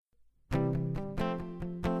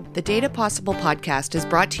The Data Possible podcast is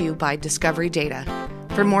brought to you by Discovery Data.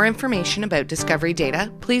 For more information about Discovery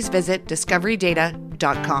Data, please visit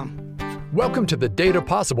discoverydata.com. Welcome to the Data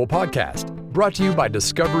Possible podcast, brought to you by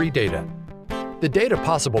Discovery Data. The Data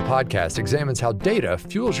Possible podcast examines how data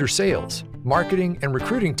fuels your sales, marketing, and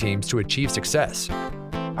recruiting teams to achieve success.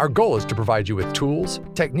 Our goal is to provide you with tools,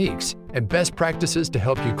 techniques, and best practices to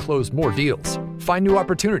help you close more deals, find new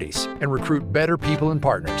opportunities, and recruit better people and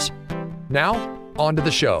partners. Now, on to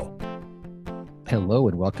the show. Hello,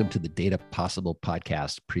 and welcome to the Data Possible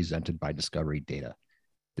podcast presented by Discovery Data.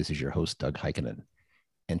 This is your host, Doug Heikkinen.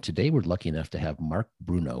 And today we're lucky enough to have Mark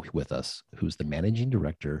Bruno with us, who's the Managing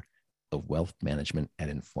Director of Wealth Management at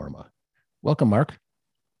Informa. Welcome, Mark.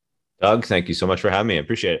 Doug, thank you so much for having me. I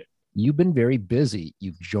appreciate it. You've been very busy.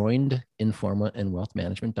 You've joined Informa and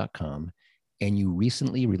wealthmanagement.com, and you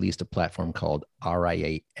recently released a platform called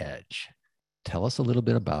RIA Edge. Tell us a little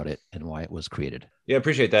bit about it and why it was created. Yeah,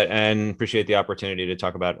 appreciate that, and appreciate the opportunity to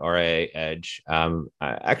talk about RIA Edge.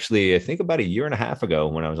 I think about a year and a half ago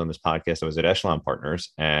when I was on this podcast, I was at Echelon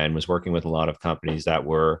Partners and was working with a lot of companies that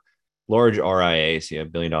were large RIAs,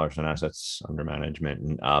 $1 billion in assets under management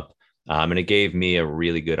and up. And it gave me a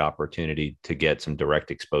really good opportunity to get some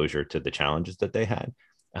direct exposure to the challenges that they had.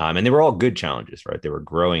 And they were all good challenges, right? They were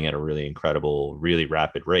growing at a really incredible, really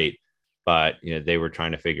rapid rate. But they were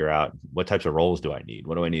trying to figure out what types of roles do I need?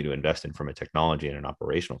 What do I need to invest in from a technology and an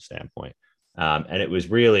operational standpoint? And it was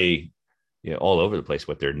really all over the place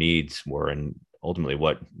what their needs were and ultimately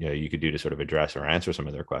what you could do to sort of address or answer some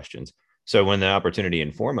of their questions. So when the opportunity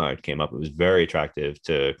in Informa came up, it was very attractive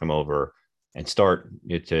to come over and start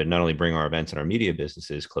to not only bring our events and our media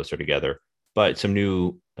businesses closer together, but some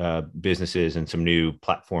new businesses and some new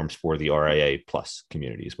platforms for the RIA plus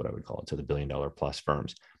community is what I would call it, so the $1 billion plus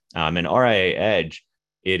firms. And RIA Edge,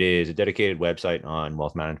 it is a dedicated website on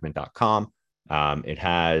wealthmanagement.com. It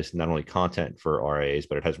has not only content for RIAs,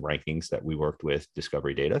 but it has rankings that we worked with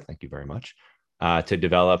Discovery Data, thank you very much, to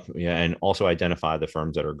develop and also identify the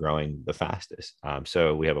firms that are growing the fastest.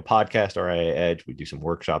 So we have a podcast, RIA Edge. We do some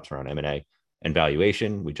workshops around M&A and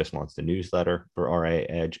valuation. We just launched a newsletter for RIA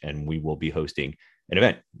Edge, and we will be hosting an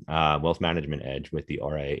event, Wealth Management Edge, with the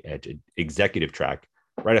RIA Edge executive track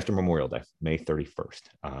right after Memorial Day, May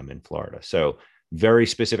 31st in Florida. So very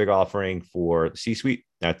specific offering for the C-suite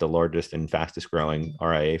at the largest and fastest growing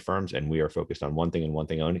RIA firms. And we are focused on one thing and one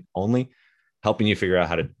thing only, helping you figure out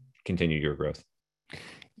how to continue your growth.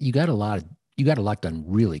 You got a lot done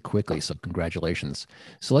really quickly. So congratulations.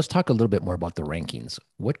 So let's talk a little bit more about the rankings.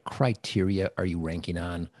 What criteria are you ranking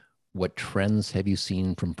on? What trends have you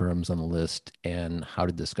seen from firms on the list? And how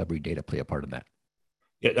did Discovery Data play a part in that?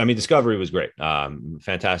 Yeah, I mean, Discovery was great.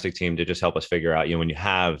 Fantastic team to just help us figure out, when you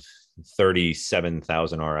have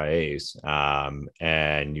 37,000 RIAs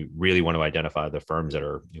and you really want to identify the firms that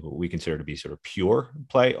are what we consider to be sort of pure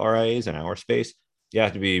play RIAs in our space, you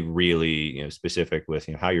have to be really specific with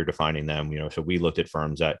how you're defining them. So we looked at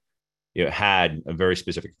firms that had a very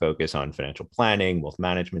specific focus on financial planning, wealth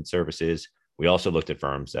management services. We also looked at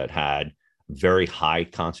firms that had very high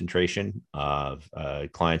concentration of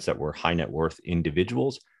clients that were high net worth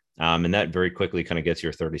individuals. And that very quickly kind of gets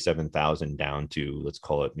your 37,000 down to, let's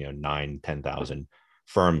call it, 9,000, 10,000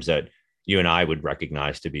 firms that you and I would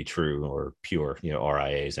recognize to be true or pure,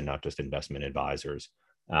 RIAs and not just investment advisors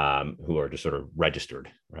who are just sort of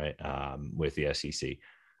registered, right, with the SEC.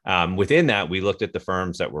 Within that, we looked at the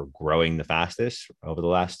firms that were growing the fastest over the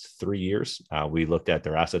last 3 years. We looked at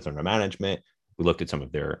their assets under management. We looked at some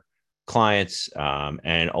of their clients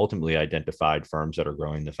and ultimately identified firms that are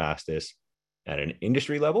growing the fastest at an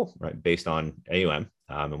industry level, right, based on AUM.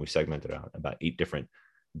 And we segmented out about 8 different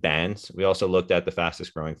bands. We also looked at the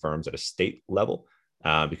fastest growing firms at a state level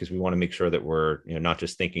because we want to make sure that we're not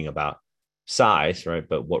just thinking about size, right,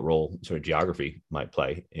 but what role sort of geography might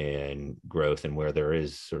play in growth and where there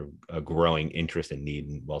is sort of a growing interest and need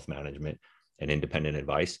in wealth management and independent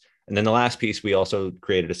advice. And then the last piece, we also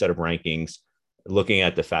created a set of rankings looking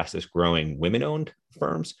at the fastest growing women-owned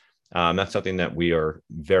firms. That's something that we are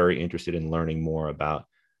very interested in learning more about.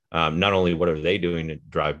 Not only what are they doing to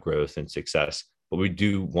drive growth and success, but we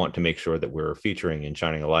do want to make sure that we're featuring and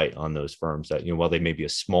shining a light on those firms that, while they may be a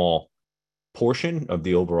small portion of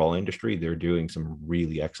the overall industry, they're doing some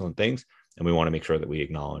really excellent things. And we want to make sure that we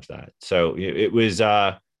acknowledge that. So it was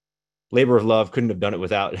labor of love. Couldn't have done it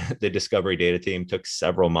without the Discovery Data team. Took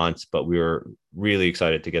several months, but we were really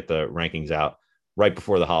excited to get the rankings out right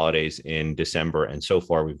before the holidays in December. And so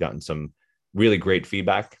far, we've gotten some really great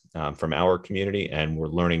feedback from our community, and we're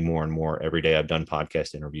learning more and more every day. I've done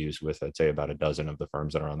podcast interviews with, I'd say, about a dozen of the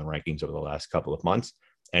firms that are on the rankings over the last couple of months.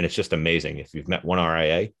 And it's just amazing. If you've met one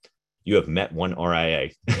RIA, you have met one RIA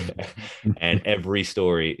and every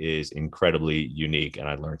story is incredibly unique. And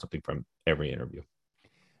I learned something from every interview.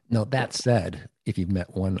 Now, that said, if you've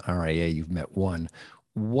met one RIA, you've met one.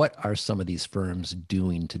 What are some of these firms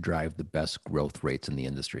doing to drive the best growth rates in the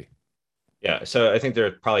industry? Yeah, so I think there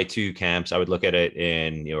are probably two camps. I would look at it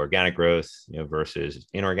in organic growth versus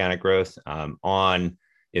inorganic growth. On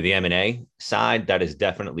the M&A side, that is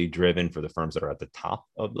definitely driven for the firms that are at the top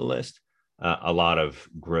of the list. A lot of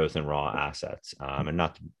growth in raw assets, and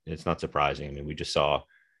it's not surprising. I mean, we just saw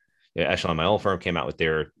Echelon, my old firm, came out with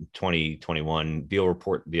their 2021 deal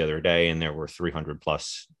report the other day, and there were 300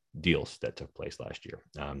 plus deals that took place last year.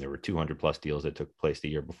 There were 200 plus deals that took place the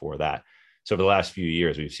year before that. So for the last few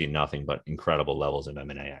years, we've seen nothing but incredible levels of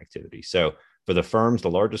M&A activity. So for the firms, the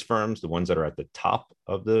largest firms, the ones that are at the top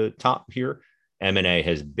of the top here, M&A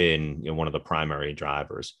has been one of the primary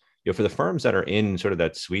drivers. For the firms that are in sort of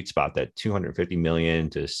that sweet spot, that 250 million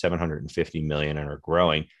to 750 million and are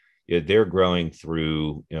growing, they're growing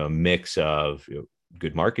through a mix of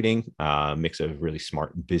good marketing, mix of really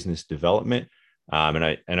smart business development. And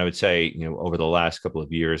I would say, over the last couple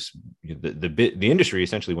of years, the industry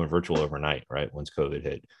essentially went virtual overnight, right? Once COVID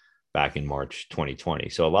hit back in March 2020.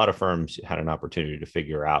 So a lot of firms had an opportunity to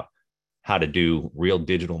figure out how to do real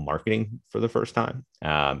digital marketing for the first time.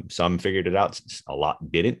 Some figured it out, a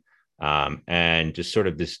lot didn't. And just sort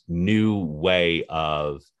of this new way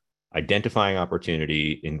of identifying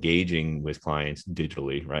opportunity, engaging with clients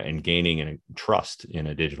digitally, right? And gaining a trust in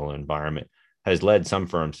a digital environment has led some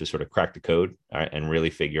firms to sort of crack the code, right, and really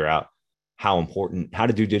figure out how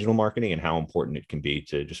to do digital marketing and how important it can be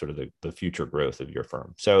to just sort of the future growth of your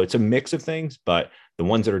firm. So it's a mix of things, but the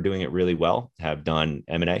ones that are doing it really well have done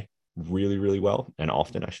M&A really, really well, and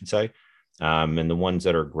often, I should say. And the ones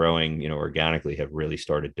that are growing, organically have really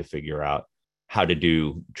started to figure out how to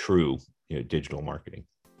do true digital marketing.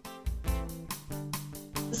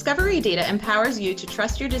 Discovery Data empowers you to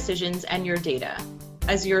trust your decisions and your data.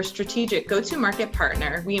 As your strategic go-to-market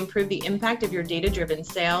partner, we improve the impact of your data-driven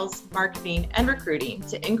sales, marketing, and recruiting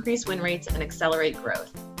to increase win rates and accelerate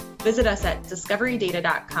growth. Visit us at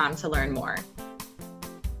discoverydata.com to learn more.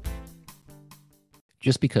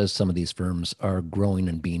 Just because some of these firms are growing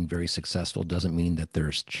and being very successful doesn't mean that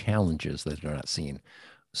there's challenges that they're not seeing.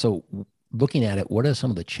 So looking at it, what are some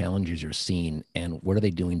of the challenges you're seeing, and what are they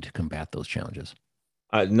doing to combat those challenges?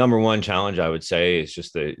 Number one challenge, I would say, is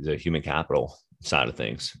just the human capital side of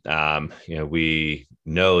things. We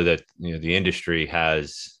know that the industry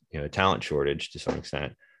has a talent shortage to some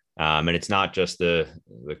extent, and it's not just the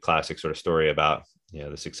classic sort of story about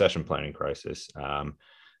the succession planning crisis. I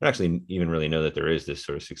don't actually even really know that there is this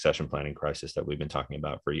sort of succession planning crisis that we've been talking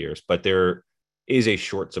about for years, but there is a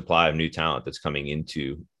short supply of new talent that's coming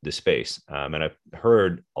into the space. And I've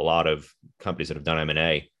heard a lot of companies that have done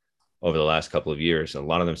M&A over the last couple of years, and a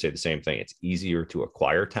lot of them say the same thing. It's easier to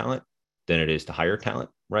acquire talent than it is to hire talent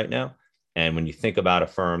right now. And when you think about a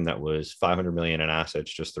firm that was 500 million in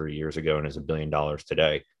assets just 3 years ago and is $1 billion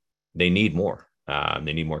today, they need more.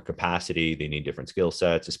 They need more capacity. They need different skill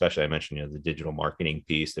sets, especially I mentioned, the digital marketing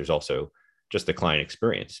piece. There's also just the client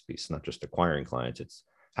experience piece, not just acquiring clients. It's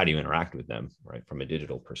how do you interact with them, right, from a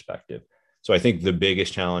digital perspective. So I think the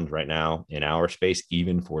biggest challenge right now in our space,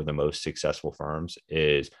 even for the most successful firms,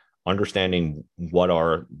 is understanding what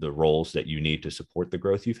are the roles that you need to support the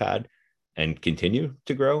growth you've had and continue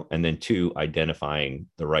to grow. And then two, identifying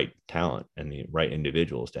the right talent and the right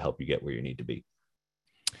individuals to help you get where you need to be.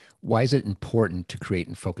 Why is it important to create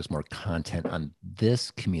and focus more content on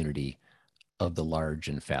this community of the large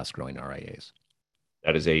and fast growing RIAs?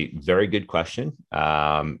 That is a very good question.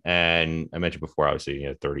 And I mentioned before,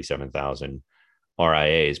 obviously, 37,000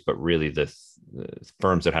 RIAs, but really the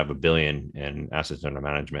firms that have $1 billion in assets under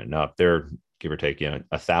management and up, they're give or take,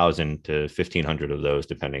 1,000 to 1,500 of those,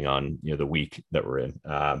 depending on, the week that we're in.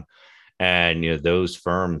 And, those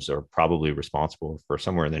firms are probably responsible for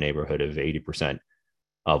somewhere in the neighborhood of 80%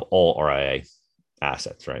 of all RIA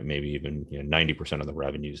assets, right? Maybe even 90% of the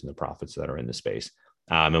revenues and the profits that are in the space.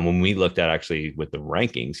 And when we looked at actually with the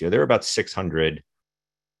rankings, there are about 600,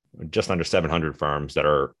 just under 700 firms that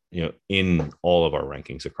are, in all of our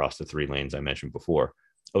rankings across the three lanes I mentioned before.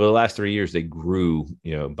 Over the last 3 years, they grew,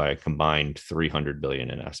 by a combined 300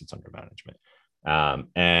 billion in assets under management.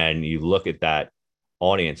 And you look at that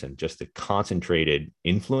audience and just the concentrated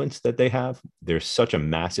influence that they have, there's such a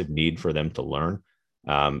massive need for them to learn.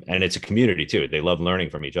 And it's a community too. They love learning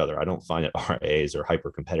from each other. I don't find that RIAs are hyper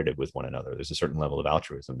competitive with one another. There's a certain level of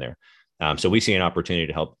altruism there. So we see an opportunity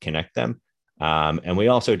to help connect them. And we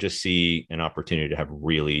also just see an opportunity to have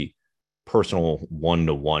really personal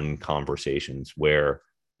one-to-one conversations where,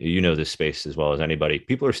 you know this space as well as anybody.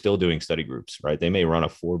 People are still doing study groups, right? They may run a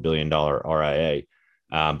 $4 billion RIA,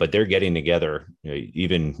 but they're getting together,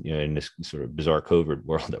 even in this sort of bizarre COVID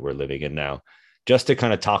world that we're living in now, just to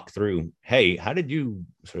kind of talk through, hey, how did you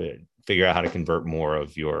sort of figure out how to convert more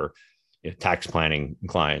of your tax planning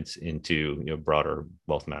clients into broader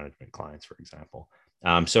wealth management clients, for example.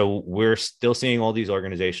 So we're still seeing all these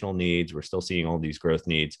organizational needs. We're still seeing all these growth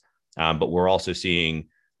needs, but we're also seeing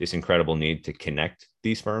this incredible need to connect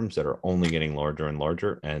these firms that are only getting larger and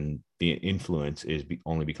larger, and the influence is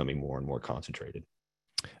only becoming more and more concentrated.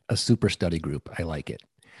 A super study group. I like it.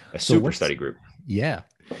 A super study group. Yeah.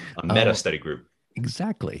 A meta study group.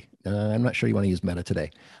 Exactly. I'm not sure you want to use meta today.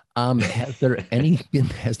 Has there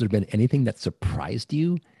been anything that surprised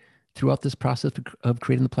you throughout this process of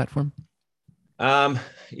creating the platform?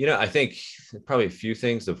 I think probably a few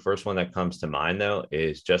things. The first one that comes to mind, though,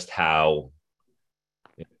 is just how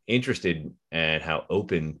interested and how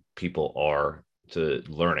open people are to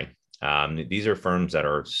learning. These are firms that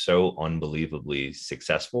are so unbelievably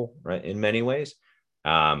successful, right, in many ways.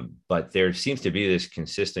 But there seems to be this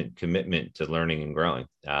consistent commitment to learning and growing.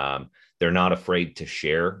 They're not afraid to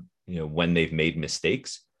share, when they've made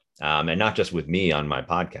mistakes, and not just with me on my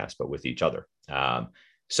podcast, but with each other.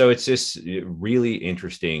 So it's this really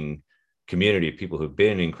interesting community of people who've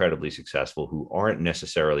been incredibly successful, who aren't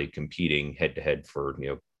necessarily competing head to head for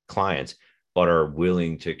clients, but are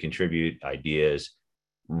willing to contribute ideas,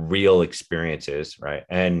 real experiences, right,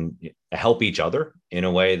 and help each other in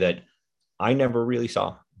a way that I never really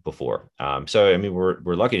saw before. So, I mean,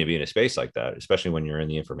 we're lucky to be in a space like that, especially when you're in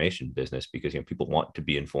the information business, because people want to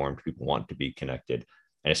be informed, people want to be connected,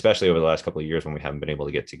 and especially over the last couple of years when we haven't been able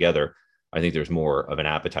to get together, I think there's more of an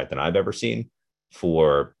appetite than I've ever seen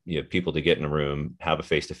for people to get in a room, have a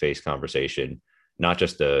face-to-face conversation, not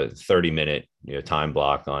just a 30-minute time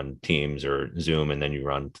block on Teams or Zoom, and then you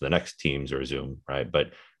run to the next Teams or Zoom, right?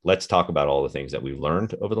 But let's talk about all the things that we've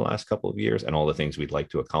learned over the last couple of years and all the things we'd like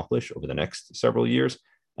to accomplish over the next several years,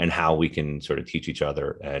 and how we can sort of teach each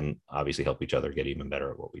other and obviously help each other get even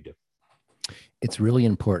better at what we do. It's really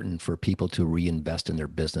important for people to reinvest in their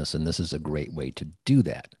business, and this is a great way to do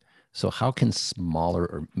that. So how can smaller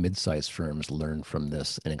or mid-sized firms learn from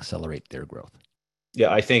this and accelerate their growth?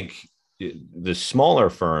 Yeah, I think the smaller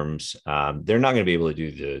firms, they're not going to be able to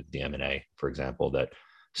do the M&A, for example, that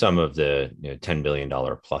some of the $10 billion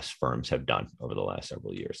plus firms have done over the last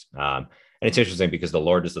several years. And it's interesting because the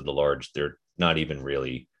largest of the large, they're not even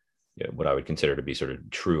really what I would consider to be sort of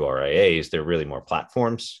true RIAs. They're really more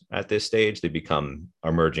platforms at this stage. They become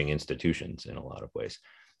emerging institutions in a lot of ways.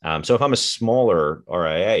 So if I'm a smaller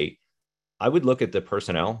RIA, I would look at the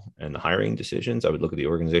personnel and the hiring decisions. I would look at the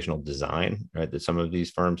organizational design, right, that some of these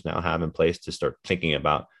firms now have in place to start thinking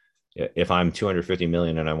about, if I'm 250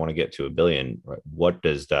 million and I want to get to $1 billion, right, what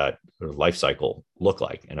does that life cycle look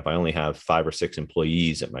like? And if I only have 5 or 6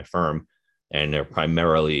 employees at my firm, and they're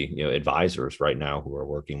primarily advisors right now who are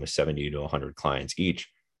working with 70 to 100 clients each,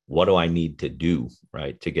 what do I need to do,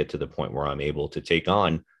 right, to get to the point where I'm able to take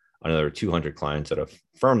on another 200 clients at a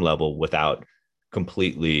firm level without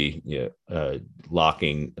completely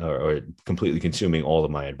locking or completely consuming all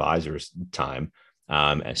of my advisors' time.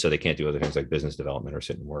 And so they can't do other things like business development or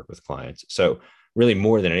sit and work with clients. So really,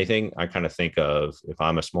 more than anything, I kind of think of, if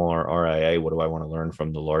I'm a smaller RIA, what do I want to learn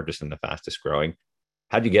from the largest and the fastest growing?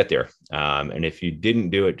 How'd you get there? And if you didn't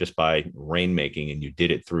do it just by rainmaking, and you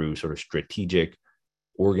did it through sort of strategic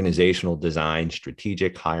organizational design,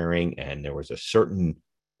 strategic hiring, and there was a certain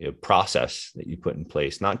process that you put in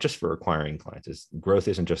place, not just for acquiring clients. Growth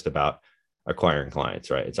isn't just about acquiring clients,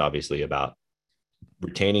 right? It's obviously about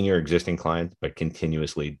retaining your existing clients, but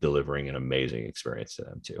continuously delivering an amazing experience to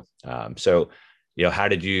them too. So, how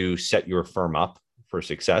did you set your firm up for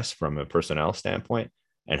success from a personnel standpoint?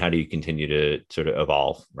 And how do you continue to sort of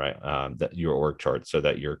evolve, right? That your org chart, so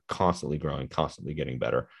that you're constantly growing, constantly getting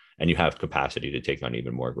better, and you have capacity to take on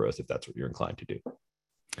even more growth if that's what you're inclined to do.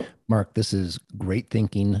 Mark, this is great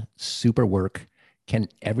thinking, super work. Can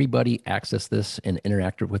everybody access this and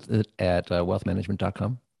interact with it at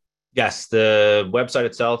wealthmanagement.com? Yes, the website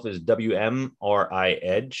itself is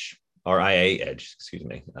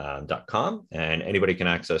WMRIAEdge.com, and anybody can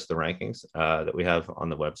access the rankings that we have on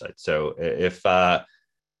the website. So if I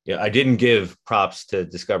didn't give props to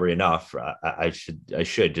Discovery enough, I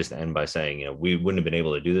should just end by saying, we wouldn't have been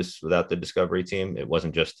able to do this without the Discovery team. It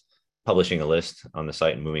wasn't just publishing a list on the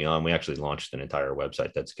site and moving on. We actually launched an entire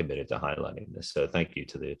website that's committed to highlighting this. So thank you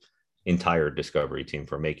to the entire Discovery team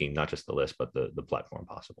for making not just the list, but the platform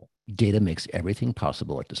possible. Data makes everything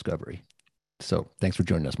possible at Discovery. So thanks for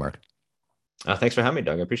joining us, Mark. Thanks for having me,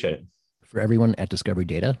 Doug. I appreciate it. For everyone at Discovery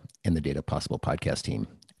Data and the Data Possible podcast team,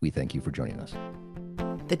 we thank you for joining us.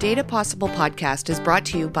 The Data Possible podcast is brought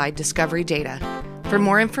to you by Discovery Data. For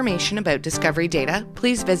more information about Discovery Data,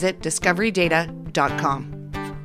 please visit discoverydata.com.